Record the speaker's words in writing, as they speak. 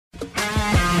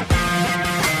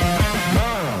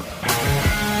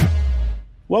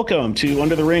Welcome to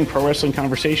Under the Ring Pro Wrestling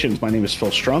Conversations. My name is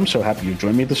Phil Strum, so happy you've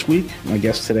joined me this week. My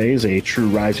guest today is a true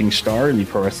rising star in the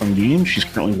pro wrestling game. She's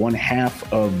currently one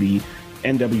half of the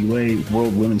NWA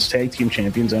World Women's Tag Team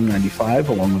Champions, M95,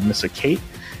 along with Missa Kate.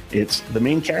 It's the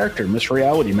main character, Miss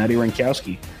Reality, Madi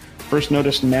Wrenkowski. First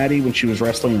noticed Madi when she was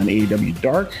wrestling on AEW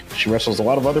Dark. She wrestles a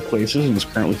lot of other places and is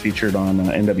currently featured on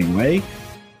NWA.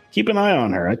 Keep an eye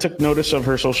on her. I took notice of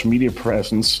her social media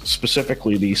presence,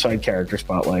 specifically the side character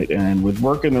spotlight. And with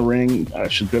work in the ring,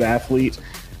 she's a good athlete,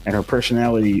 and her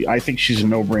personality, I think she's a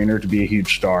no-brainer to be a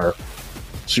huge star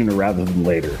sooner rather than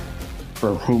later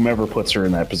for whomever puts her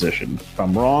in that position. If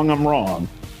I'm wrong, I'm wrong,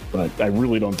 but I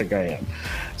really don't think I am.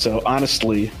 So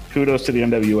honestly, kudos to the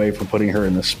NWA for putting her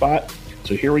in this spot.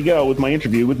 So here we go with my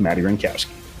interview with Madi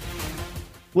Wrenkowski.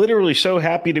 Literally so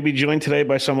happy to be joined today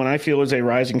by someone I feel is a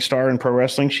rising star in pro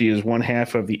wrestling. She is one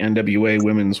half of the NWA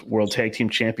Women's World Tag Team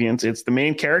Champions. It's the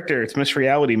main character. It's Miss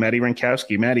Reality, Madi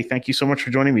Wrenkowski. Madi, thank you so much for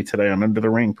joining me today on Under the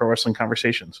Ring Pro Wrestling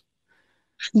Conversations.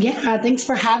 Yeah, thanks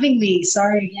for having me.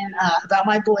 Sorry again about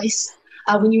my voice.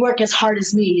 When you work as hard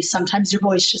as me, sometimes your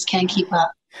voice just can't keep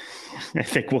up. I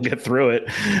think we'll get through it.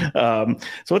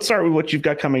 So let's start with what you've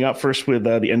got coming up first with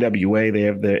the NWA. They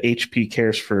have the HP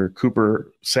Cares for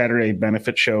Cooper Saturday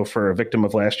benefit show for a victim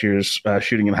of last year's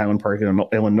shooting in Highland Park in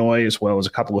Illinois, as well as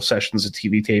a couple of sessions of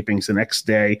TV tapings the next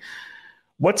day.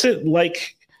 What's it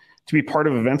like to be part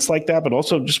of events like that? But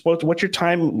also just what's your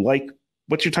time like?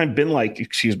 What's your time been like, in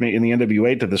the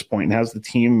NWA to this point? And how's the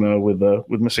team with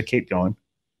Missa Kate going?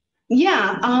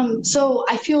 Yeah, so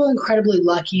I feel incredibly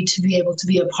lucky to be able to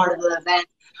be a part of an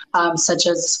event such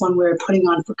as this one we're putting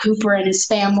on for Cooper and his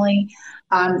family,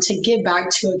 to give back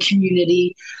to a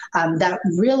community that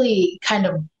really kind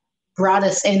of brought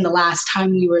us in the last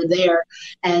time we were there,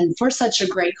 and for such a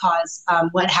great cause.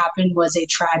 What happened was a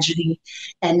tragedy,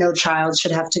 and no child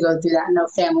should have to go through that. No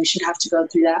family should have to go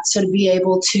through that. So to be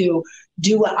able to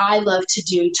do what I love to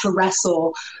do, to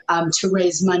wrestle, to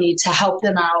raise money, to help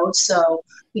them out, so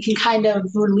we can kind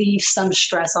of relieve some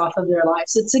stress off of their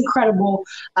lives. It's incredible.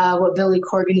 What Billy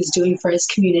Corgan is doing for his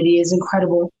community is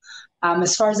incredible.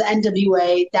 As far as the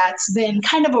NWA, that's been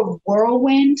kind of a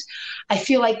whirlwind. I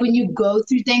feel like when you go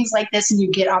through things like this and you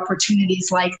get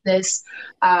opportunities like this,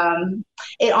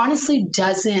 it honestly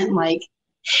doesn't like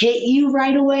hit you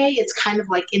right away. It's kind of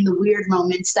like in the weird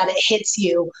moments that it hits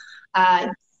you.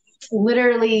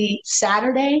 Literally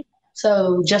Saturday,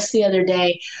 so just the other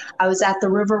day, I was at the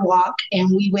Riverwalk and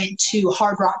we went to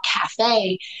Hard Rock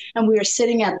Cafe and we were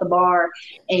sitting at the bar,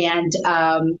 and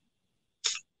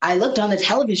I looked on the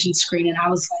television screen and I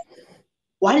was like,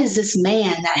 why does this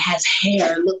man that has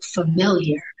hair look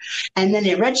familiar? And then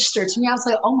it registered to me. I was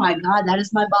like, oh my God, that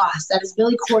is my boss. That is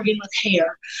Billy Corgan with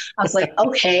hair. I was like,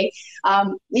 okay,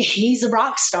 he's a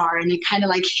rock star. And it kind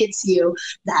of like hits you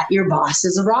that your boss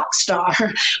is a rock star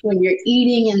when you're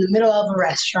eating in the middle of a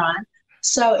restaurant.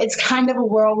 So it's kind of a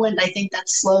whirlwind. I think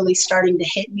that's slowly starting to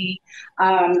hit me.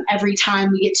 Every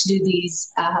time we get to do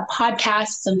these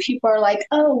podcasts and people are like,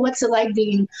 oh, what's it like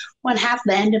being one half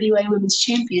the NWA Women's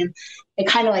Champion? It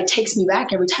kind of like takes me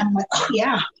back every time. I'm like, oh,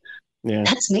 yeah.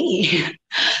 That's me.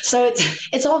 So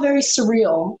it's all very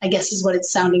surreal, I guess is what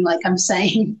it's sounding like I'm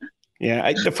saying.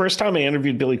 Yeah, the first time I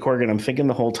interviewed Billy Corgan, I'm thinking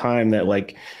the whole time that,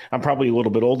 like, I'm probably a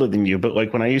little bit older than you, but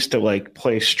like when I used to like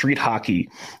play street hockey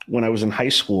when I was in high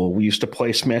school, we used to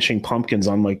play Smashing Pumpkins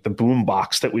on like the boom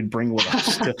box that we'd bring with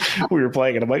us. We were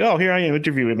playing it. I'm like, oh, here I am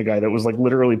interviewing the guy that was like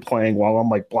literally playing while I'm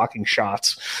like blocking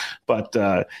shots. But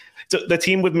so the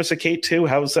team with Missa Kate too,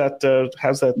 how's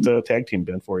that tag team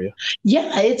been for you?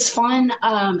 Yeah, it's fun.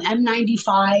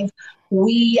 M95.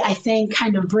 We, I think,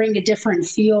 kind of bring a different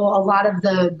feel. A lot of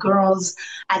the girls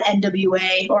at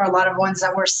NWA, or a lot of ones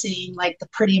that we're seeing, like the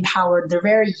Pretty Empowered, they're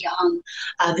very young,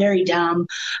 very dumb.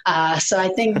 So I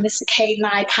think Miss Kate and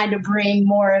I kind of bring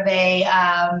more of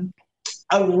a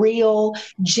real,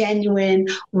 genuine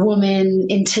woman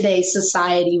in today's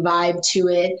society vibe to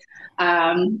it.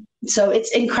 So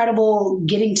it's incredible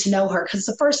getting to know her, because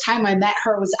the first time I met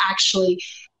her was actually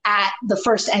at the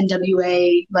first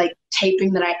NWA like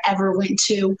taping that I ever went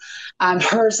to,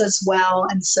 hers as well.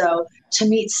 And so to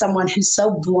meet someone who's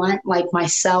so blunt like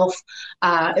myself,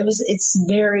 it's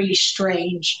very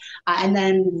strange. And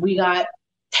then we got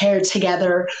paired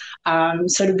together.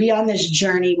 So to be on this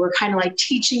journey, we're kind of like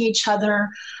teaching each other.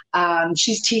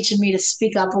 She's teaching me to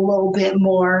speak up a little bit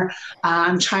more.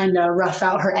 I'm trying to rough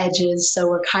out her edges. So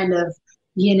we're kind of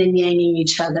yin and yanging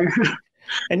each other.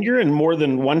 And you're in more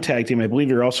than one tag team. I believe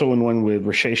you're also in one with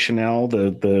Roche Chanel,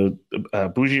 the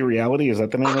Bougie Reality. Is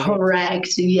that the name of it? Correct.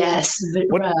 Yes.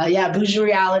 Yeah, Bougie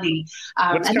Reality.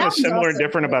 What's kind of similar and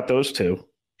different about those two?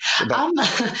 Um,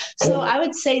 so I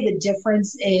would say the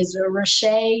difference is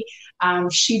Roche.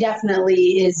 She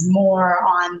definitely is more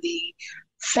on the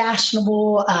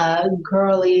fashionable,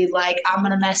 girly, like I'm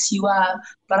gonna mess you up,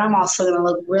 but I'm also gonna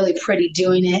look really pretty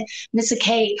doing it. Missa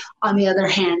Kate, on the other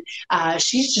hand,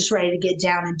 she's just ready to get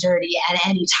down and dirty at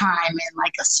any time in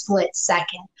like a split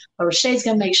second. But Roche's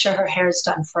gonna make sure her hair's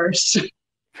done first.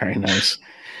 Very nice.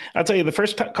 I'll tell you, the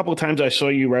first couple of times I saw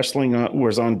you wrestling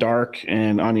was on Dark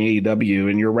and on the AEW,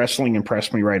 and your wrestling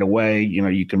impressed me right away. You know,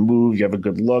 you can move, you have a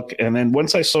good look. And then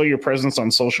once I saw your presence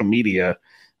on social media,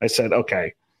 I said,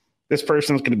 okay, this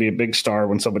person's going to be a big star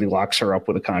when somebody locks her up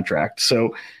with a contract.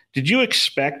 So did you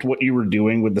expect what you were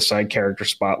doing with the side character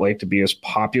spotlight to be as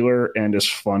popular and as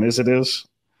fun as it is?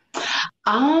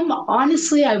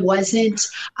 Honestly, I wasn't.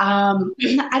 I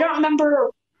don't remember.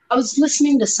 I was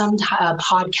listening to some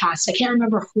podcast. I can't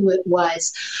remember who it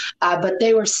was, but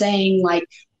they were saying like,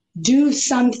 do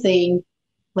something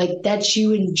like that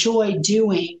you enjoy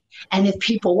doing. And if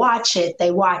people watch it,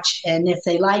 they watch it. And if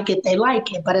they like it, they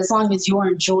like it. But as long as you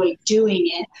enjoy doing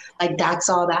it, like that's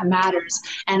all that matters.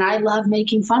 And I love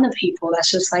making fun of people.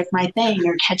 That's just like my thing,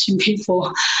 or catching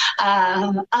people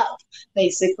up,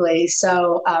 basically.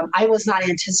 So I was not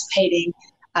anticipating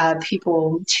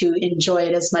people to enjoy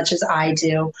it as much as I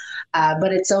do.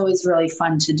 But it's always really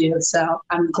fun to do. So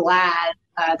I'm glad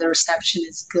the reception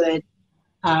is good.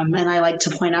 And I like to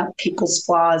point out people's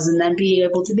flaws and then be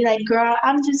able to be like, girl,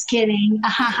 I'm just kidding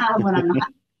when I'm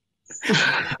not.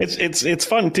 It's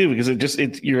fun too, because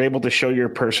you're able to show your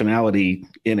personality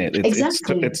in it.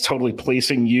 Exactly. It's totally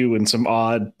placing you in some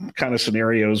odd kind of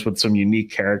scenarios with some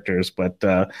unique characters. But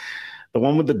the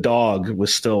one with the dog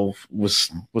was still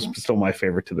my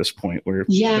favorite to this point. Where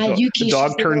the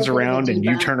dog turns around and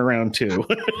you turn around too.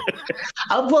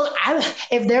 Oh, well,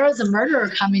 if there was a murderer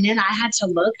coming in, I had to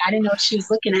look. I didn't know what she was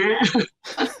looking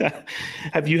at.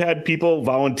 Have you had people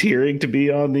volunteering to be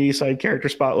on the side character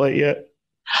spotlight yet?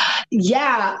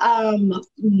 Yeah,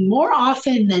 more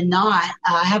often than not,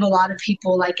 I have a lot of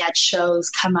people like at shows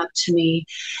come up to me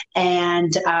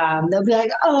and they'll be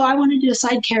like, oh, I want to do a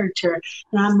side character.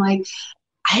 And I'm like,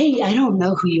 I don't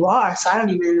know who you are, so I don't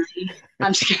even know who you are.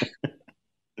 I'm just kidding.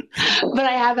 But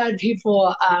I have had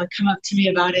people come up to me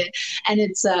about it, and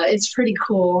it's pretty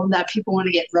cool that people want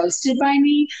to get roasted by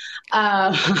me.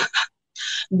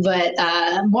 But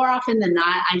more often than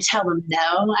not, I tell them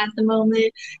no at the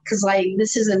moment, because like,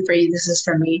 this isn't for you, this is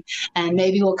for me, and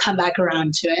maybe we'll come back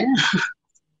around to it.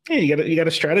 Yeah, you got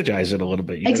to strategize it a little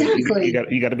bit. Exactly.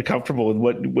 You got to be comfortable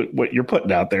with what you're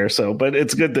putting out there. So, but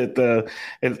it's good that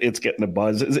it's getting a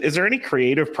buzz. Is there any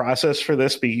creative process for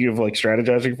this? Speaking of like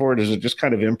strategizing for it, is it just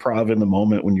kind of improv in the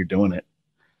moment when you're doing it?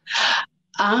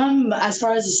 As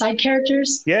far as the side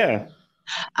characters, yeah.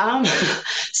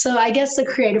 So I guess the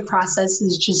creative process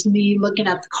is just me looking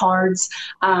at the cards,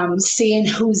 seeing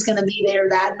who's going to be there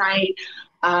that night.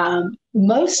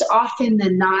 Most often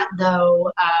than not,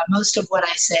 though, most of what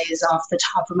I say is off the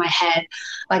top of my head.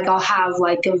 Like, I'll have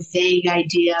like a vague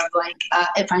idea of like,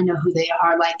 if I know who they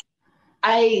are. Like,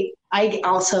 I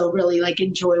also really like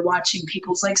enjoy watching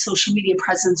people's like social media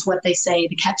presence, what they say,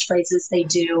 the catchphrases they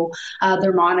do,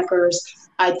 their monikers.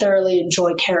 I thoroughly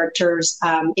enjoy characters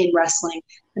in wrestling.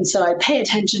 And so I pay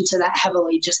attention to that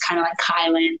heavily, just kind of like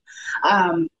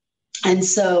Kylan. And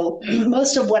so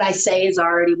most of what I say is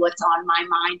already what's on my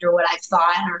mind or what I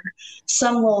thought, or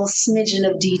some little smidgen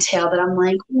of detail that I'm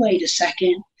like, wait a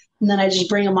second. And then I just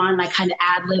bring them on and I kind of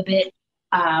ad-lib it.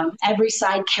 Every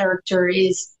side character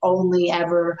is only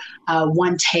ever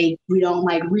one take. We don't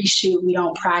like reshoot. We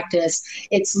don't practice.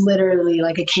 It's literally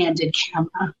like a candid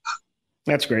camera.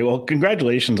 That's great. Well,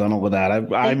 congratulations on all of that.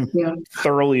 I'm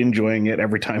thoroughly enjoying it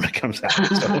every time it comes out.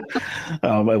 So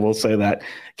I will say that.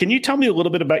 Can you tell me a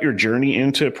little bit about your journey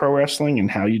into pro wrestling and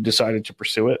how you decided to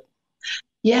pursue it?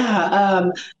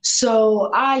 Yeah. So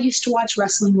I used to watch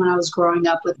wrestling when I was growing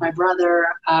up with my brother.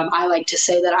 I like to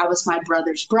say that I was my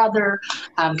brother's brother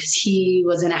because he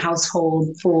was in a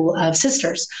household full of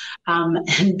sisters.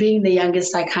 And being the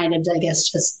youngest, I kind of, I guess,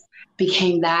 just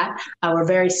became that. We're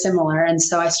very similar. And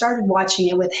so I started watching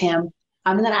it with him.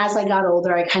 And then as I got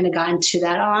older, I kind of got into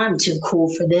that, oh, I'm too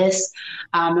cool for this,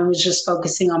 and was just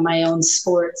focusing on my own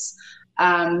sports.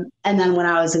 And then when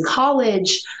I was in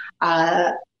college,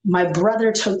 my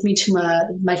brother took me to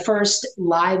my first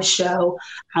live show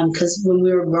because when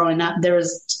we were growing up,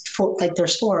 there's four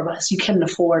of us. You couldn't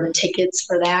afford tickets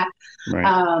for that.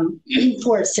 Right.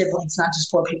 4 siblings, not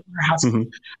just 4 people in our house.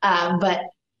 Mm-hmm. But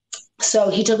So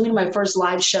he took me to my first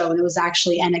live show, and it was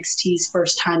actually NXT's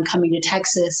first time coming to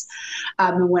Texas.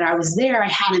 And when I was there, I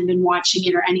hadn't been watching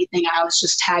it or anything. I was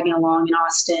just tagging along in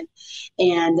Austin.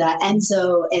 And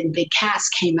Enzo and Big Cass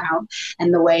came out,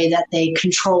 and the way that they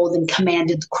controlled and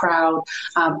commanded the crowd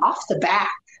off the bat.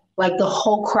 Like the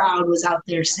whole crowd was out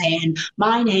there saying,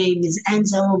 "My name is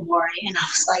Enzo Amore." And I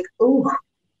was like, ooh,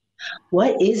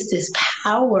 what is this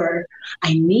power?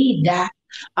 I need that.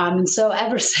 And so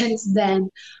ever since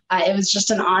then, it was just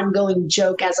an ongoing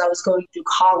joke as I was going through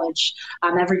college.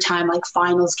 Every time like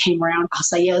finals came around, I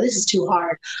was like, yo, this is too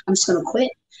hard. I'm just going to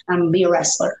quit. I'm going to be a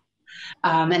wrestler.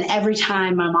 And every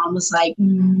time my mom was like,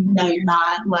 no, you're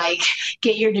not. Like,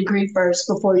 get your degree first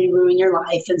before you ruin your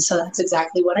life. And so that's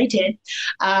exactly what I did.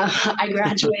 I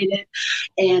graduated,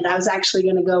 and I was actually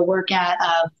going to go work at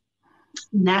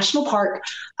national park.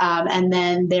 And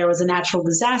then there was a natural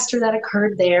disaster that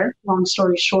occurred there, long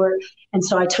story short. And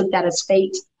so I took that as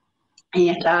fate,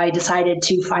 and I decided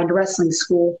to find a wrestling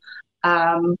school.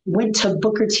 Went to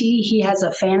Booker T. He has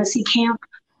a fantasy camp.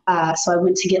 So I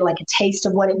went to get like a taste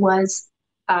of what it was.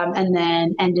 And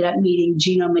then ended up meeting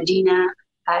Gino Medina.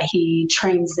 He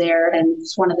trains there and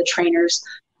was one of the trainers.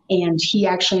 And he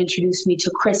actually introduced me to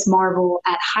Chris Marvel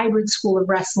at Hybrid School of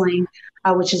Wrestling,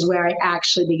 which is where I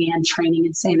actually began training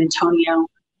in San Antonio,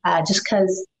 just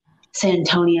because San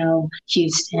Antonio,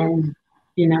 Houston,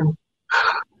 you know.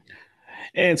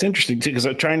 And it's interesting too, because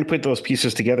I'm trying to put those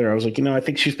pieces together. I was like, I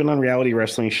think she's been on reality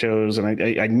wrestling shows, and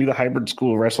I knew the Hybrid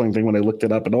School of Wrestling thing when I looked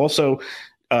it up. And also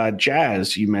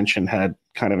Jazz, you mentioned, had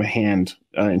kind of a hand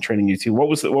in training you too. What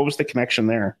was the connection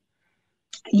there?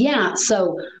 Yeah,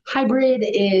 so Hybrid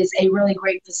is a really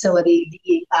great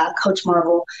facility. Coach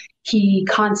Marvel, he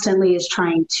constantly is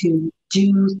trying to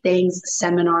do things,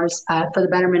 seminars for the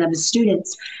betterment of his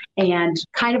students. And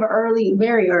kind of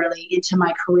very early into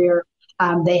my career,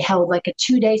 they held like a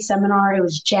 2-day seminar. It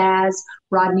was Jazz,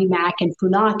 Rodney Mack, and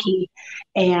Funaki.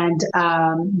 And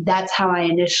that's how I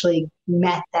initially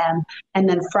met them. And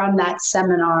then from that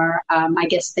seminar, I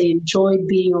guess they enjoyed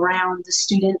being around the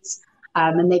students.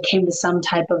 And they came to some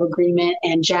type of agreement,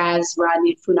 and Jazz,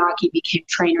 Rodney, and Funaki became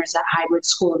trainers at Hybrid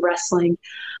School of Wrestling.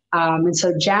 And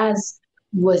so Jazz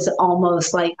was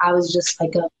almost like I was just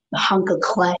like a hunk of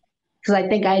clay, because I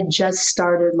think I had just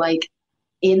started like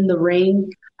in the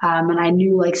ring, and I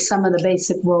knew like some of the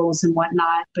basic roles and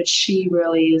whatnot. But she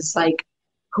really is like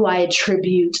who I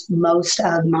attribute most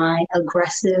of my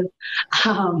aggressive,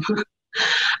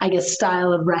 I guess,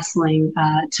 style of wrestling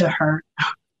to her.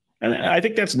 And I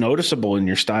think that's noticeable in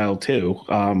your style too.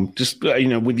 Just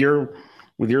with your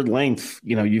length,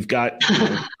 you've got,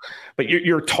 but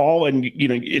you're tall, and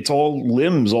it's all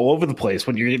limbs all over the place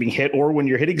when you're getting hit or when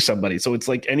you're hitting somebody. So it's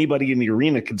like anybody in the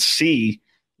arena can see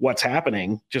what's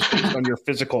happening just based on your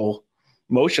physical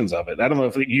motions of it. I don't know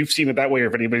if you've seen it that way or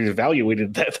if anybody's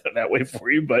evaluated that way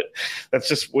for you, but that's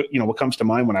just what comes to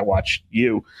mind when I watch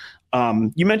you.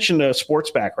 You mentioned a sports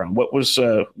background. What was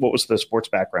the sports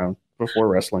background before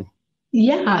wrestling?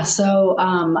 Yeah, so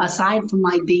aside from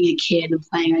like being a kid and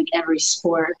playing like every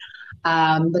sport,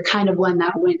 the kind of one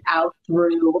that went out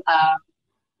through,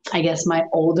 I guess, my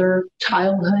older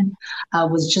childhood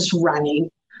was just running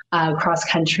cross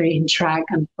country and track,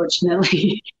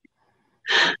 unfortunately.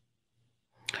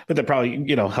 But that probably,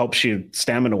 helps you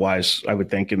stamina wise, I would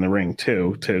think, in the ring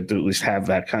too, to at least have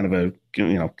that kind of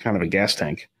a gas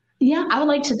tank. Yeah, I would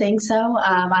like to think so.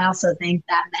 I also think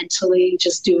that mentally,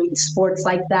 just doing sports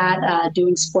like that,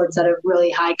 doing sports at a really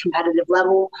high competitive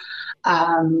level,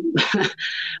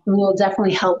 will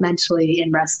definitely help mentally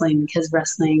in wrestling, because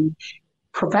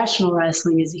professional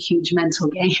wrestling is a huge mental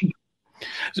game.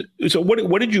 So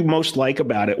what did you most like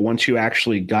about it once you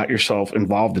actually got yourself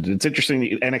involved in it? It's interesting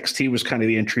that NXT was kind of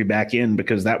the entry back in,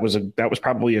 because that was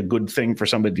probably a good thing for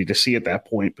somebody to see at that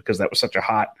point, because that was such a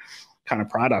hot kind of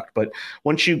product. But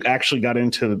once you actually got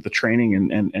into the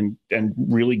training and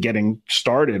really getting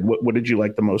started, what did you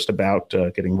like the most about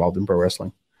getting involved in pro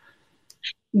wrestling?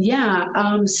 Yeah,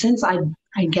 since I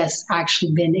guess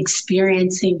actually been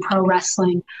experiencing pro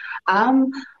wrestling,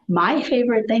 my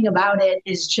favorite thing about it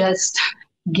is just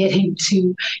getting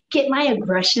to get my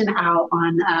aggression out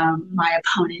on my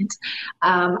opponent.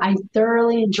 I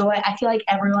thoroughly enjoy it. I feel like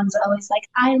everyone's always like,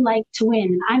 I like to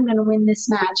win. I'm going to win this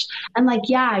match. And like,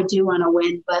 yeah, I do want to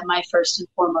win, but my first and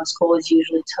foremost goal is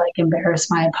usually to like embarrass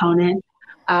my opponent.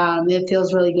 It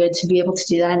feels really good to be able to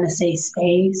do that in a safe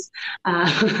space.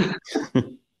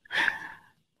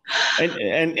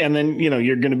 And then,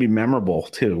 you're going to be memorable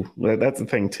too. That's the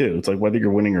thing too. It's like whether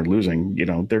you're winning or losing,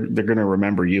 they're going to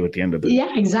remember you at the end of the.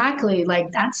 Yeah, exactly.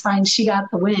 Like that's fine. She got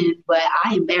the win, but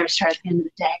I embarrassed her at the end of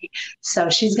the day. So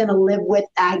she's going to live with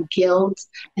that guilt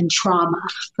and trauma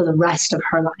for the rest of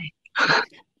her life.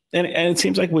 And it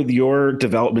seems like with your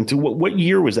development too, what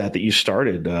year was that you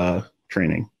started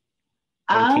training?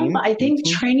 19? I think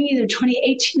 18? training either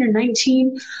 2018 or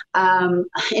 19.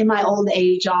 In my old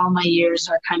age, all my years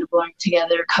are kind of blurring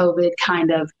together. COVID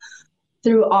kind of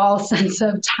threw all sense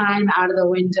of time out of the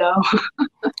window.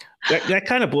 That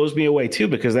kind of blows me away too,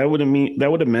 because that would have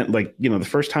meant like, the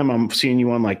first time I'm seeing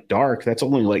you on like Dark,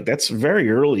 that's very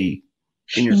early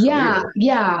in your career.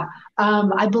 Yeah.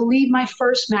 I believe my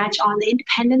first match on the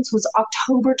Independence was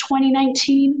October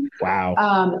 2019.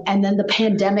 Wow. And then the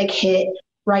pandemic hit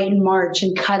right in March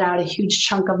and cut out a huge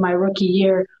chunk of my rookie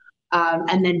year.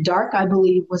 And then Dark, I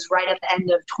believe, was right at the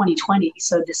end of 2020,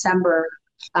 so December.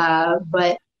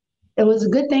 But it was a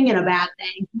good thing and a bad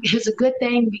thing. It was a good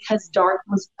thing because Dark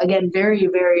was, again, very,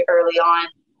 very early on.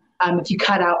 If you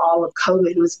cut out all of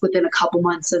COVID, it was within a couple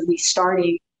months of me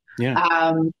starting.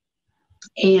 Yeah.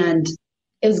 And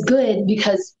it was good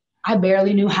because I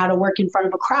barely knew how to work in front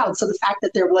of a crowd. So the fact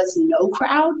that there was no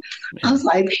crowd, I was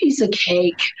like, piece of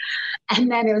cake.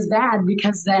 And then it was bad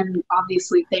because then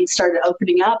obviously things started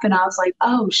opening up and I was like,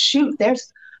 oh, shoot,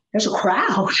 there's a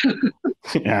crowd.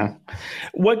 Yeah.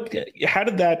 How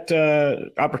did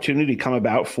that opportunity come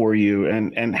about for you,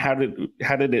 and how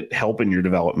did it help in your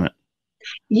development?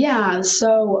 Yeah.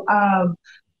 So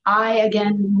I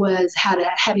again had a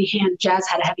heavy hand. Jazz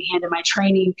had a heavy hand in my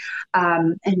training,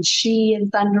 and she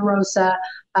and Thunder Rosa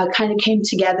kind of came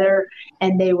together,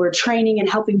 and they were training and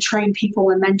helping train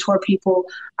people and mentor people.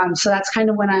 So that's kind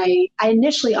of when I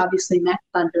initially obviously met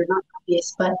Thunder, not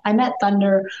obvious, but I met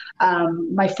Thunder.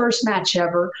 My first match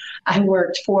ever, I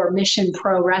worked for Mission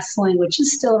Pro Wrestling, which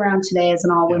is still around today as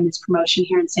an all women's promotion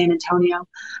here in San Antonio.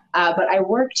 But I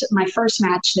worked my first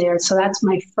match there, so that's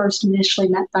my first initially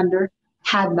met Thunder.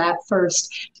 Had that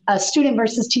first student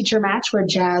versus teacher match where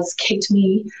Jazz kicked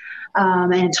me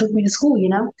and took me to school,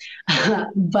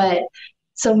 But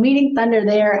so meeting Thunder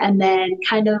there and then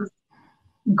kind of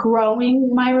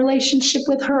growing my relationship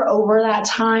with her over that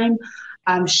time.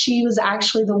 She was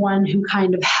actually the one who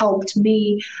kind of helped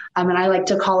me. And I like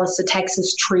to call us the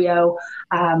Texas trio,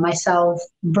 myself,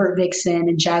 Bert Vixen,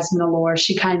 and Jasmine Allure.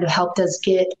 She kind of helped us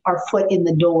get our foot in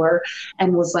the door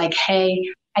and was like, hey,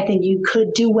 I think you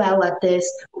could do well at this,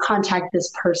 contact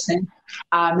this person.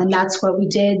 And that's what we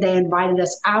did. They invited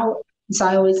us out. So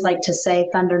I always like to say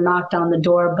Thunder knocked on the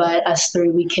door, but us three,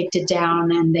 we kicked it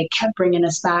down and they kept bringing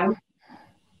us back.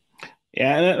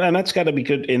 Yeah, and that's got to be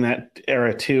good in that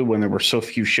era too, when there were so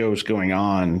few shows going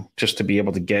on, just to be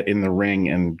able to get in the ring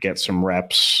and get some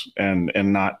reps and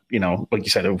not, like you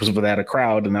said, it was without a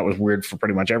crowd, and that was weird for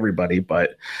pretty much everybody.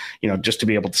 But, just to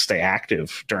be able to stay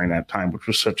active during that time, which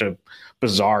was such a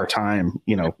bizarre time,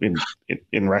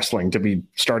 in wrestling to be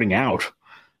starting out.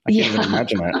 I can't even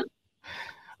imagine that.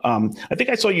 I think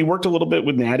I saw you worked a little bit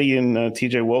with Natty and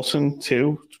TJ Wilson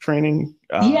too, training.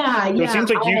 Yeah. So it seems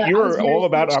like you're all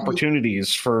about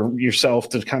opportunities for yourself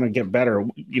to kind of get better.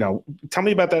 Tell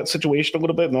me about that situation a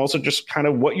little bit, and also just kind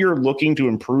of what you're looking to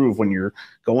improve when you're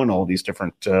going all these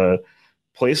different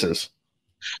places.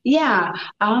 Yeah,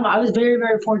 I was very,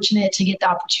 very fortunate to get the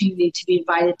opportunity to be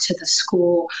invited to the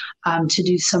school to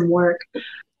do some work.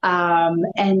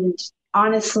 And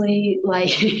honestly, like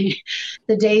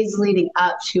the days leading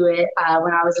up to it,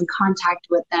 when I was in contact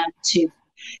with them to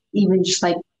even just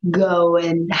like go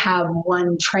and have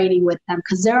one training with them,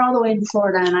 because they're all the way in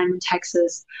Florida and I'm in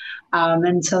Texas.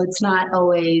 And so it's not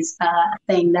always a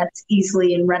thing that's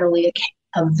easily and readily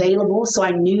available. So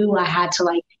I knew I had to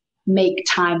like make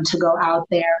time to go out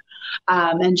there.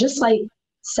 And just like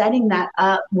setting that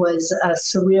up was a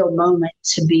surreal moment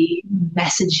to be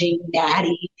messaging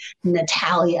Natty,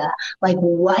 Natalia, like,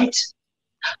 what?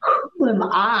 Who am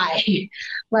I?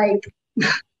 Like,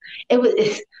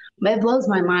 it blows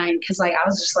my mind because like I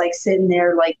was just like sitting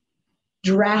there like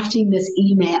drafting this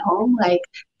email, like,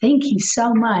 thank you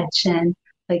so much, and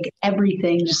like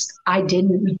everything. Just I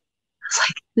didn't. It's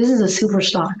like, this is a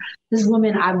superstar. This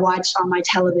woman I watched on my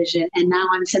television, and now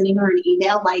I'm sending her an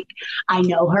email like I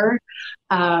know her.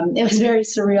 It was very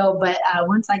surreal, but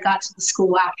once I got to the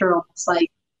school after almost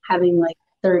like having like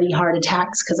 30 heart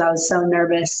attacks because I was so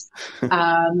nervous,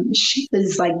 she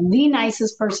was like the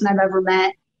nicest person I've ever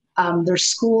met. Their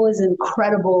school is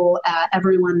incredible.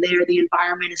 Everyone there, the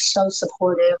environment is so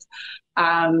supportive.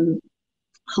 A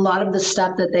lot of the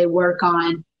stuff that they work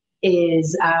on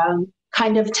is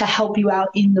kind of to help you out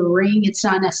in the ring. It's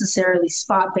not necessarily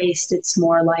spot based. It's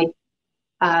more like,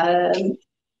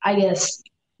 I guess,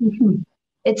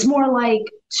 it's more like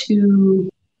to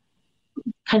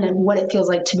kind of what it feels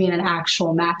like to be in an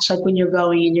actual match, like when you're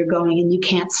going and you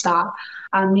can't stop.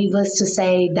 Needless to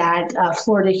say that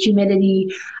Florida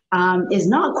humidity is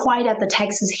not quite at the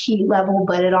Texas heat level,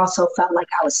 but it also felt like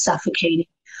I was suffocating.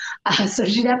 So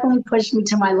she definitely pushed me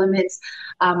to my limits.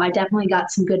 I definitely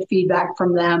got some good feedback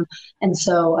from them. And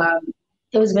so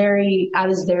I was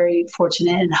very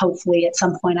fortunate, and hopefully at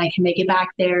some point I can make it back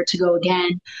there to go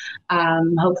again.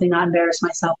 Hopefully not embarrass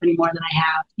myself any more than I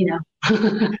have,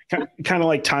 Kind of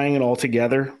like tying it all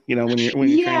together, when you're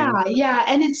training. Yeah.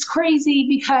 And it's crazy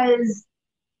because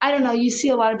I don't know, you see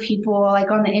a lot of people like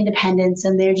on the independents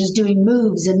and they're just doing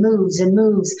moves and moves and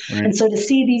moves. Right. And so to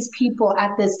see these people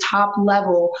at this top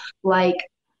level, like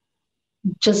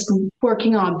just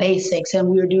working on basics, and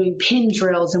we were doing pin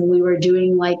drills and we were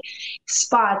doing like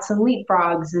spots and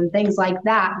leapfrogs and things like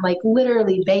that, like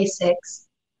literally basics.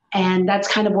 And that's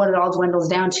kind of what it all dwindles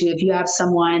down to. If you have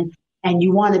someone and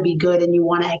you want to be good and you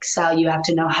want to excel, you have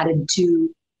to know how to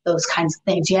do those kinds of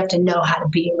things. You have to know how to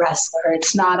be a wrestler.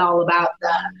 It's not all about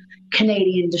the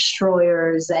Canadian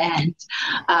destroyers and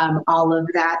all of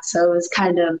that. So it was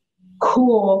kind of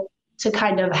cool to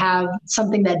kind of have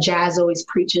something that jazz always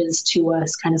preaches to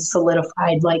us kind of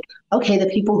solidified, like, okay, the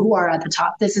people who are at the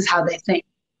top, this is how they think.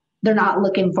 They're not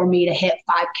looking for me to hit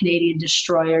 5 Canadian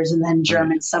destroyers and then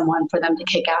German someone for them to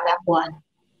kick out at one.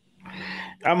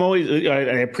 I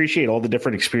appreciate all the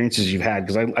different experiences you've had,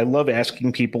 because I love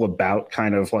asking people about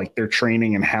kind of like their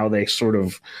training and how they sort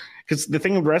of, because the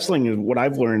thing with wrestling is what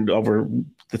I've learned over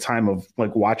the time of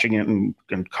like watching it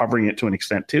and covering it to an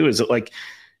extent too, is that like,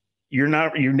 you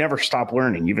never stop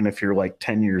learning, even if you're like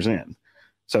 10 years in.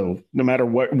 So no matter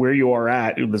where you are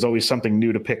at, there's always something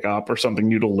new to pick up or something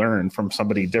new to learn from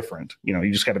somebody different.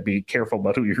 You just got to be careful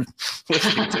about who you're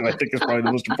listening to. I think is probably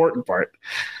the most important part.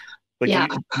 Like, yeah.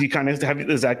 you kind of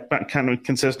is that kind of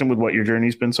consistent with what your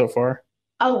journey's been so far?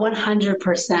 Oh, 100%,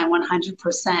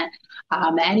 100%.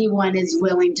 Anyone is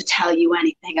willing to tell you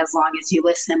anything as long as you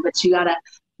listen, but you got to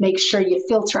make sure you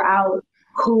filter out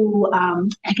who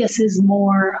I guess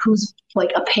whose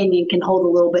like opinion can hold a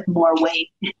little bit more weight.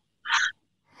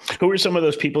 Who are some of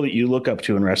those people that you look up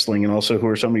to in wrestling, and also who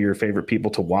are some of your favorite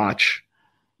people to watch?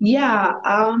 Yeah,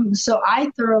 so I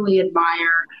thoroughly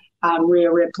admire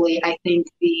Rhea Ripley. I think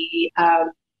the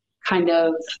kind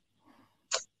of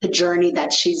the journey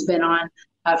that she's been on,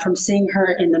 from seeing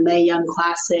her in the Mae Young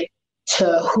Classic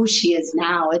to who she is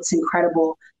now, it's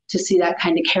incredible to see that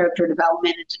kind of character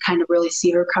development and to kind of really see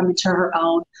her come into her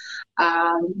own.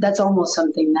 That's almost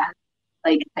something that,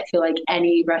 like, I feel like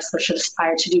any wrestler should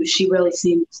aspire to do. She really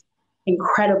seems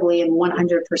incredibly and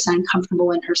 100%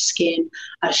 comfortable in her skin.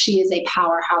 She is a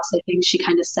powerhouse. I think she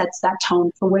kind of sets that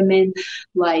tone for women.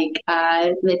 Like,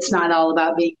 it's not all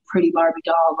about being a pretty Barbie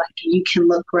doll. Like, you can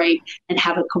look great and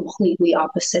have a completely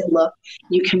opposite look.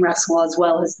 You can wrestle as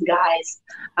well as the guys.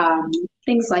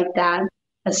 Things like that.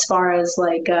 As far as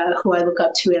like who I look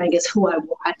up to and I guess who I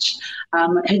watch,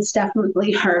 it's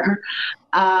definitely her.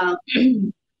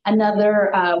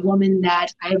 Another woman that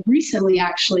I recently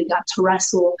actually got to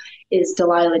wrestle is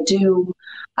Delilah Doom.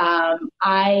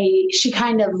 She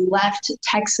kind of left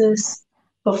Texas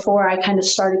before I kind of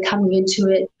started coming into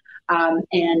it,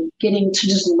 and getting to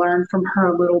just learn from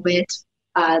her a little bit.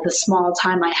 The small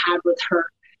time I had with her,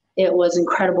 it was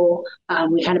incredible.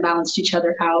 We kind of balanced each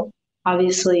other out.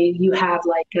 Obviously, you have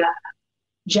like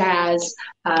Jazz,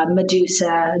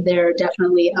 Medusa. They're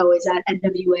definitely always at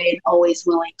NWA and always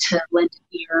willing to lend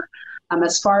an ear.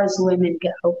 As far as women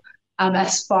go,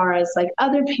 as far as like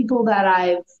other people that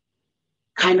I've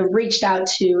kind of reached out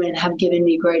to and have given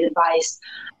me great advice,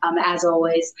 as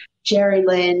always, Jerry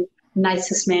Lynn,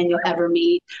 nicest man you'll ever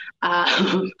meet.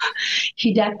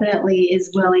 He definitely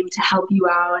is willing to help you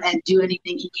out and do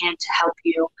anything he can to help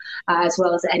you, as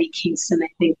well as Eddie Kingston. I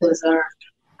think those are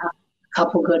a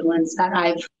couple good ones that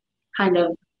I've kind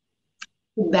of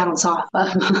bounced off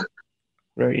of.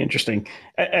 Very interesting.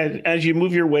 As you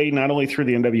move your way not only through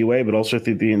the NWA but also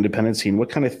through the independent scene, what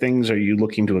kind of things are you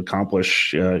looking to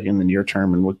accomplish in the near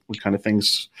term, and what kind of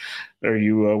things are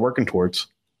you working towards?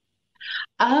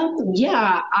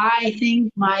 Yeah, I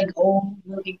think my goal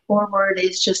moving forward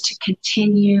is just to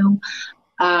continue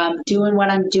doing what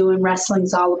I'm doing.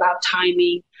 Wrestling's all about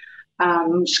timing.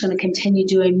 I'm just going to continue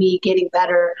doing me, getting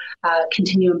better,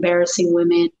 continue embarrassing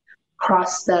women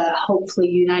across the, hopefully,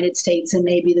 United States and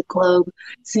maybe the globe.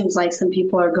 Seems like some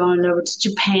people are going over to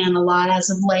Japan a lot as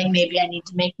of late. Maybe I need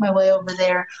to make my way over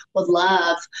there. Would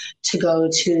love to go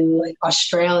to like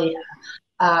Australia.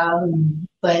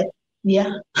 But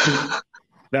Yeah.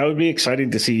 That would be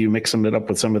exciting to see you mix it up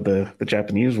with some of the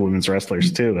Japanese women's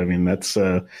wrestlers too. I mean,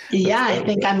 Yeah, I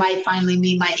think I might finally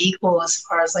meet my equal as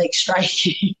far as like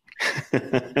striking.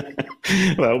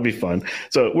 that would be fun.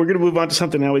 So we're going to move on to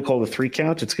something now we call the 3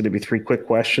 count. It's going to be 3 quick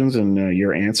questions and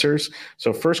your answers.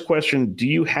 So first question, do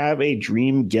you have a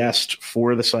dream guest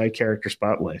for the side character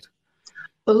spotlight?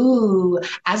 Ooh,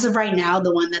 as of right now,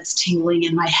 the one that's tingling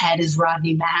in my head is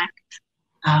Rodney Mack.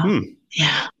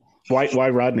 Yeah. Why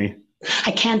Rodney?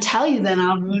 I can't tell you, then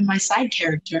I'll ruin my side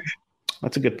character.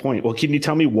 That's a good point. Well, can you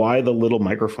tell me why the little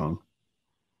microphone?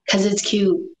 Because it's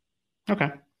cute.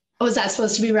 Okay. Was that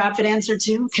supposed to be rapid answer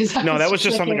too? No, that was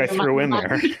just something I threw in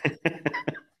there.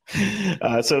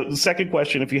 So the second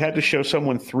question, if you had to show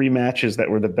someone 3 matches that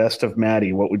were the best of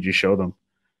Maddie, what would you show them?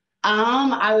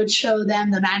 I would show them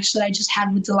the match that I just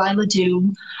had with Delilah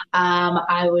Doom.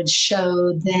 I would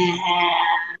show them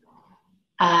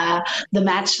the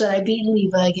match that I beat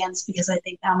Leva against, because I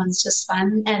think that one's just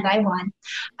fun and I won.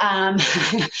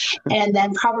 And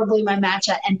then probably my match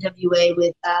at NWA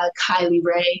with Kylie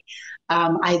Ray.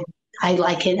 I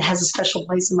like it. It has a special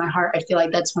place in my heart. I feel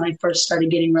like that's when I first started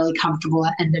getting really comfortable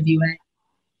at NWA.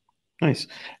 Nice.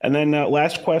 And then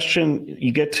last question,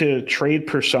 you get to trade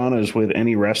personas with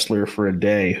any wrestler for a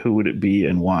day. Who would it be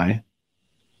and why?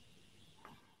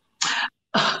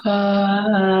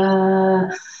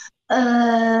 The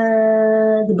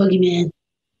Boogeyman.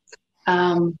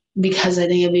 Because I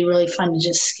think it'd be really fun to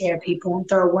just scare people and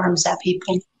throw worms at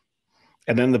people.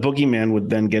 And then the Boogeyman would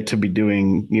then get to be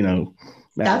doing,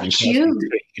 that'd be cute.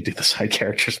 You could do the side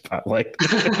character spotlight.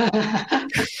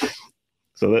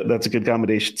 So that's a good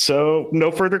combination. So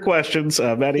no further questions.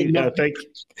 Maddie,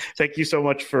 thank you so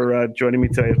much for joining me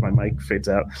today as my mic fades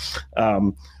out.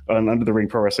 On Under the Ring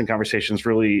Pro Wrestling Conversations,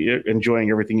 really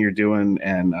enjoying everything you're doing,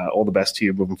 and all the best to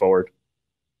you moving forward.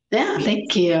 Yeah,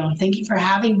 thank you. Thank you for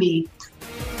having me.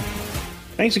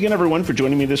 Thanks again, everyone, for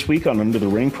joining me this week on Under the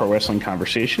Ring Pro Wrestling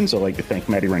Conversations. I'd like to thank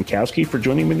Madi Wrenkowski for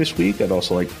joining me this week. I'd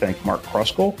also like to thank Mark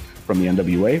Kroskol from the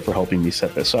NWA for helping me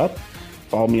set this up.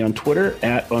 Follow me on Twitter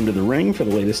at Under the Ring for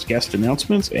the latest guest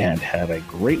announcements, and have a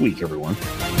great week, everyone.